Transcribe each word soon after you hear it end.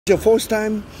Your first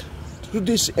time to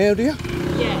this area?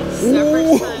 Yes,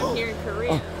 our first time here in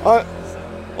Korea.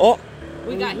 Oh,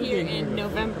 We got here in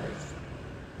November.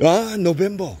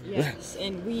 November. Yes,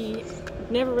 and we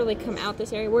never really come out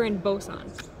this area. We're in Busan,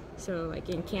 so like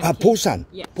in Camp. Busan.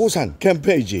 Yes. Busan,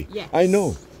 Campeji. Yes. I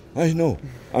know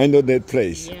that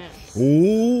place. Yes.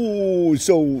 Oh,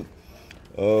 so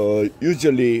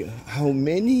usually how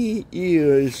many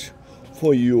years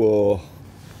for your?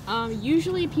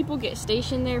 Usually people get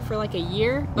stationed there for like a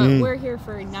year, but we're here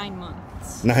for 9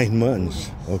 months. 9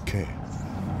 months. Okay.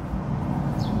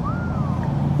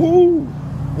 Ooh.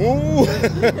 Ooh.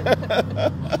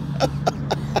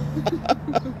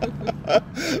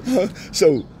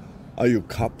 So, are you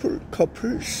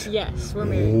couples? Yes, we're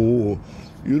married. Oh,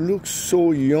 you look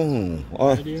so young.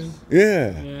 I do?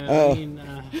 Yeah. Yeah,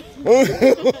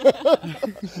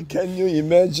 Can you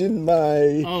imagine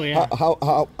my? Oh, yeah.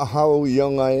 How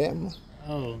young I am?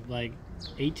 Like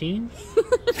 18?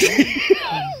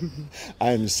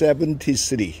 I'm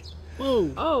 73.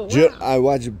 Whoa. Oh, wow. I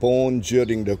was born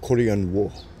during the Korean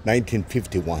War,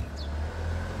 1951.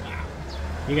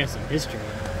 You got some history.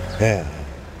 Yeah.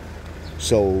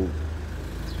 So,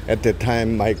 at the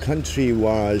time, my country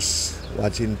was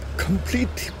in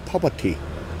complete poverty,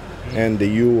 and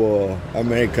the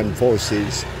American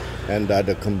forces and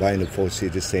other combined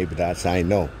forces saved us. I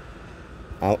know.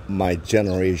 My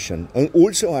generation, and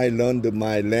also I learned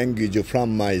my language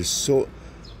from my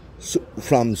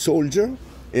from soldier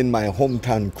in my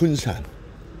hometown, Kunsan.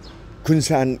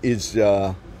 Kunsan is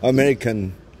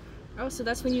American. Oh, so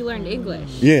that's when you learned English.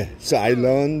 Yeah, so I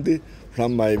learned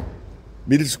from my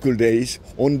middle school days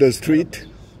on the street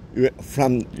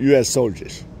from U.S.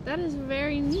 soldiers. That is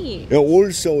very neat. And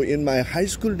also in my high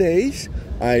school days,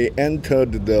 I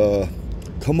entered the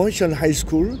commercial high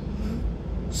school.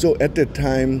 So at the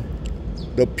time,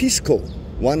 the PISCO,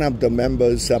 one of the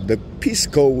members of the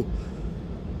PISCO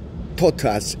taught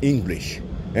us English.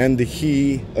 And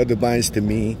he advised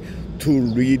me to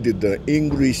read the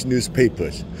English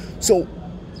newspapers. So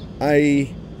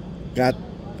I got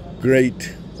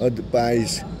great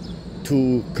advice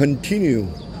to continue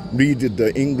read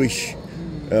the English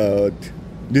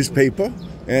newspaper,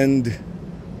 and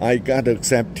I got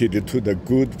accepted to the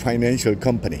good financial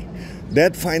company.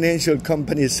 That financial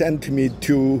company sent me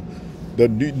to the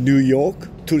New York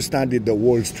to study the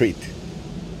Wall Street.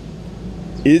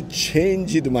 It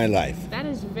changed my life. That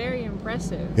is very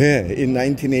impressive. Yeah, in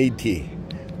 1980.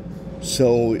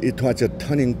 So it was a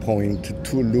turning point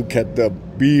to look at the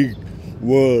big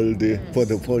world for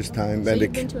the first time. So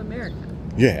you've been to America?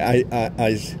 Yeah,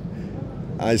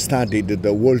 I studied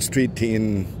the Wall Street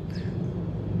in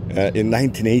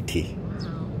 1980.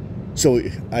 Wow. So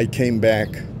I came back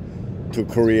to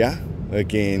Korea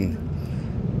again,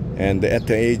 and at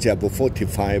the age of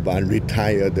 45, I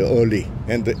retired early,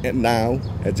 and now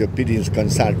as a business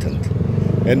consultant.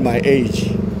 At my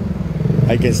age,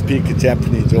 I can speak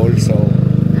Japanese also.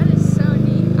 That is so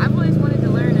neat. I've always wanted to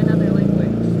learn another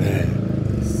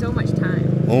language. So much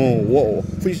time. Oh, whoa.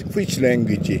 Which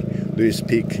language do you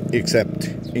speak except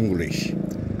English?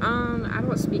 I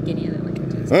don't speak any other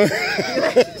languages.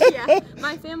 Yeah,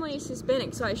 my family is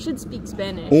Hispanic, so I should speak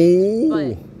Spanish. Oh.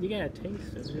 But You got a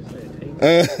taste. Just like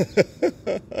a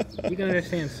taste. You can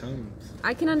understand some.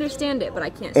 I can understand it, but I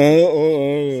can't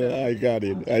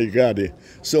speak. I got it.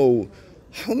 So,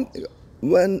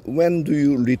 when do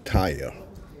you retire?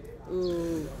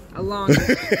 Ooh, a long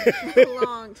time. A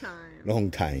long time.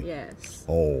 Long time. Yes.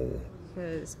 Oh.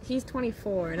 Because he's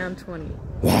 24 and I'm 20.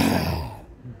 Wow.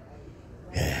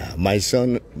 Yeah, my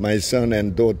son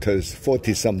and daughter's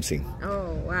 40 something.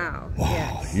 Oh, wow. Wow.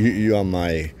 Yes. You are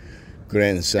my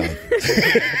grandson.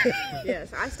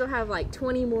 Yes, I still have like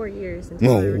 20 more years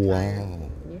until I retire. Wow.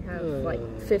 You have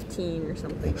like 15 or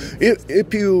something.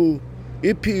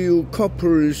 If you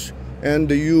couples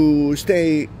and you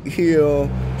stay here,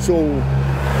 so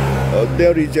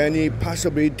there is any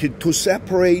possibility to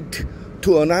separate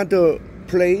to another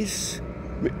place?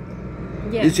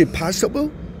 Yes. Is it possible?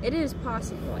 It is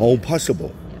possible. Oh,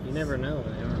 possible. You never know.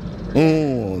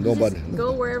 Oh, nobody. Just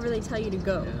go wherever they tell you to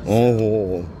go.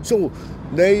 Oh, so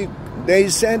they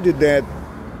said that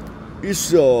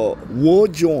it's a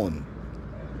war zone.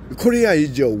 Korea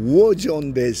is a war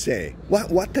zone, they say.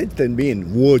 What does that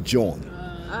mean, war zone?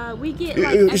 We get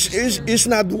like It's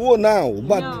not war now,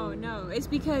 but no. It's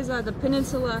because the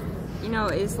peninsula,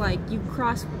 is like you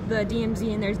cross the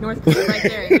DMZ and there's North Korea right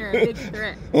there, and they're a big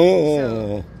threat.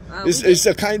 oh, So, it's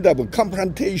a kind of a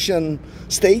confrontation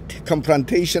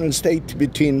state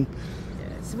between.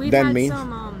 Yes, we've That had means-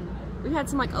 we've had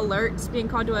some like alerts being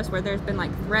called to us where there's been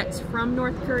like threats from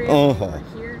North Korea Uh-huh. over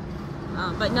here.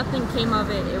 but nothing came of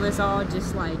it. It was all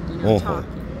just like, you know, talk,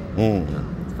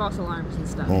 false alarms and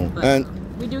stuff. But And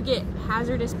we do get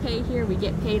hazardous pay here. We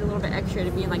get paid a little bit extra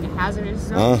to be in like a hazardous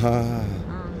zone.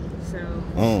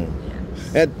 So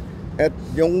yeah. At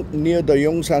near the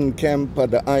Yongsan camp,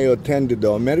 I attended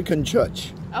the American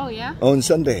church Oh yeah. on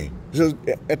Sunday. So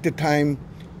at the time,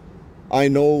 I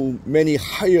know many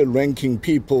higher ranking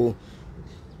people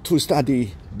to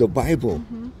study the Bible.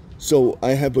 So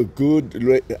I had a good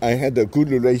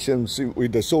relationship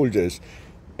with the soldiers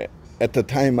at the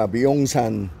time of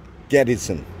Yongsan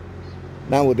garrison.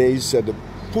 Nowadays, the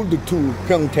pulled to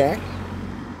Pyeongtaek.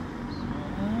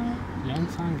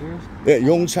 Yongsan girls. Yeah,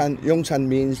 Yongsan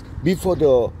means before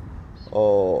the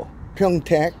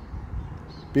Pyeongtaek.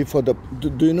 Before the,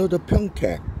 do you know the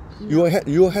Pyeongtaek? Your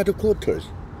headquarters.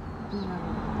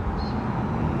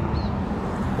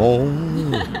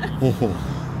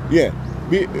 Yeah.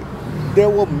 There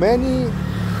were many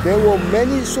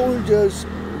soldiers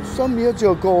some years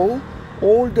ago.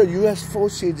 All the U.S.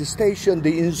 forces stationed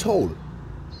in Seoul.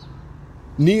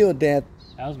 Near that.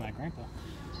 That was my grandpa.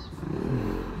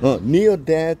 Near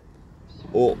that,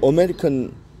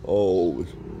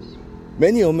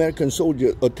 many American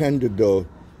soldiers attended the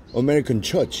American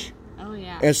church. Oh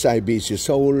yeah. SIBC,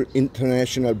 Seoul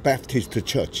International Baptist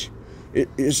Church.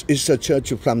 It's a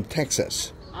church from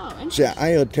Texas. Oh, So interesting. I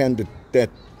attended that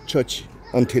church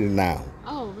until now.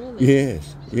 Oh really?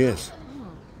 Yes.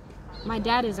 My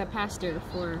dad is a pastor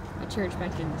for a church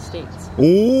back in the States.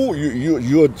 Oh,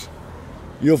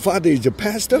 your father is a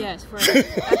pastor? Yes, for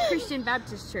a Christian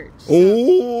Baptist church.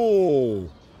 So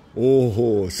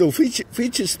So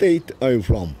which state are you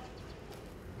from?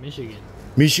 Michigan.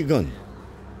 Michigan.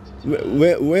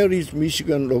 Where is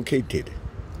Michigan located?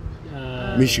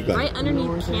 Michigan. right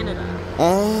underneath Canada.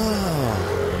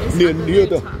 Ah, It's near at the the very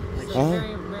top, so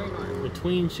very, very north.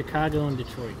 Between Chicago and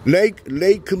Detroit.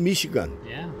 Lake Michigan.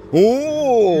 Yeah.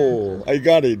 Oh, I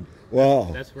got it.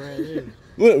 Wow. That's where I live.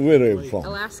 Where are you from?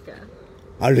 Alaska.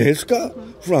 Alaska?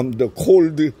 From the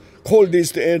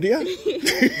coldest area?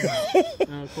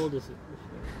 Cold is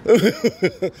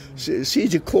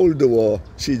She's cold or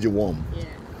she's warm? Yeah.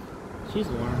 She's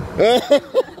warm.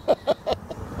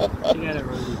 She got it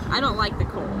rosy. I don't like the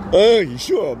cold. Oh,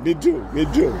 sure. Me too.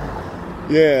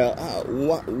 Yeah.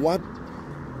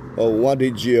 What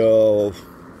is your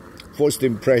first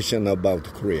impression about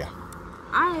Korea?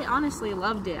 I honestly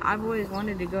loved it. I've always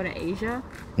wanted to go to Asia.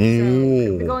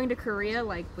 So going to Korea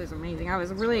was amazing. I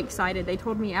was really excited. They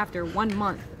told me after 1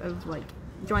 month of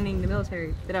joining the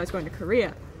military that I was going to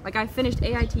Korea. I finished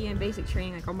AIT and basic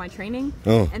training, all my training,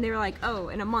 and they were like, "Oh,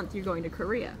 in a month you're going to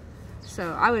Korea."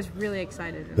 So I was really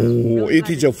excited. It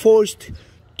is your first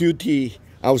duty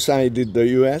outside the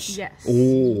U.S.? Yes.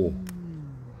 Oh,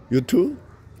 you too?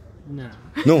 No.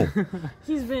 No.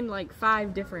 He's been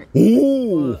 5 different.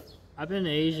 Oh. I've been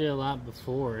to Asia a lot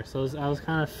before, so I was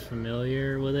kind of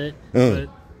familiar with it. Uh.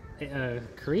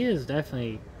 But Korea is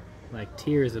definitely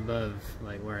tiers above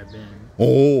where I've been.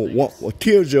 Oh, what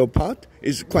tears apart?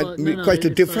 It's quite it's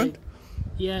different.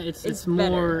 It's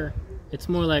more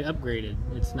upgraded.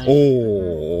 It's nice.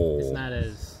 Oh. It's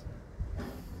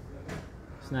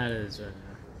not as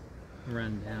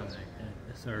run down like that.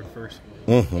 That's our first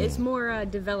one. It's more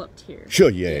developed here. Sure,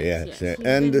 yes. He's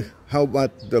And been- how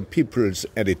about the people's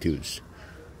attitudes?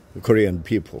 The Korean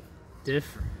people.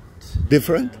 Different.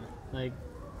 Different?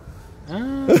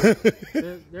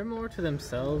 They're more to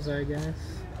themselves, I guess.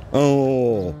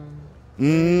 Oh.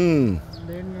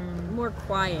 They're not. more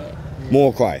quiet.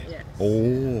 More quiet. Yes.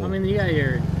 Oh. I mean,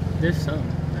 there's some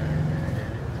that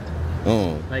are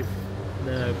Oh.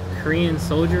 the Korean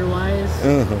soldier-wise.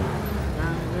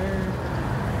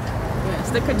 Yes,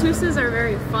 the Katusas are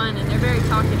very fun and they're very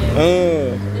talkative.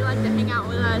 They like to hang out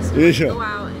with us, and Sure. go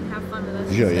out and have fun with us.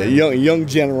 and Sure, stuff. young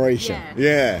generation.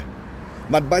 Yeah.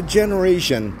 But by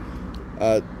generation,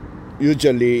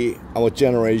 usually our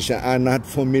generation are not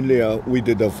familiar with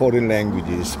the foreign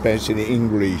languages, especially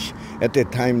English. At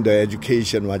that time, the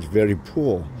education was very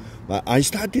poor. But I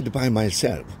started by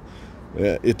myself.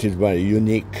 It is very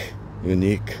unique.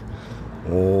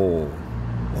 Oh,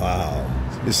 wow.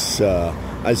 It's,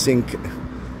 I think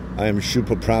I am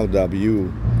super proud of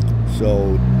you.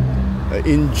 So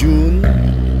in June,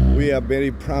 we are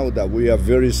very proud that we are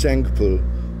very thankful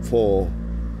for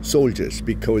soldiers,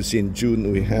 because in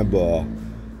June we have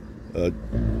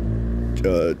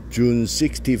June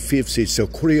 65th is a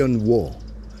Korean War.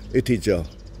 It is a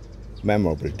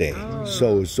memorable day.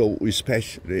 So we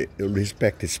especially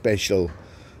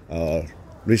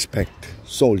respect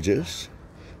soldiers,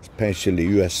 especially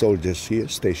U.S. soldiers here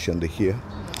stationed here.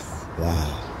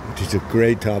 Wow, it is a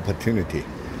great opportunity.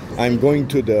 I'm going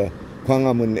to the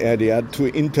Gwanghwamun area to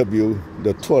interview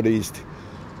the tourists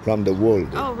from the world.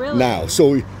 Oh, really? Now,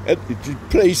 so at the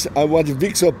place I was a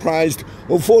big surprised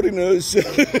of foreigners.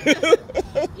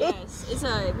 Yes,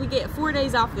 we get 4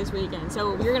 days off this weekend,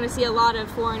 so you're gonna see a lot of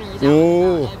foreigners out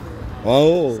Oh,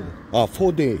 everywhere. oh,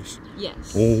 4 days.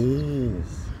 Yes. Oh,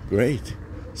 great.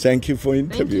 Thank you for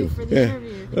interview. Thank you for the interview.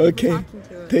 Thank you for Okay. talking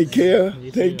to us. Take care.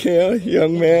 You Take too. care,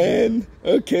 young man.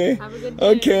 Okay. Have a good day.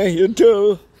 Okay, you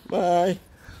too. Bye.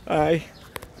 Bye.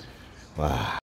 Wow.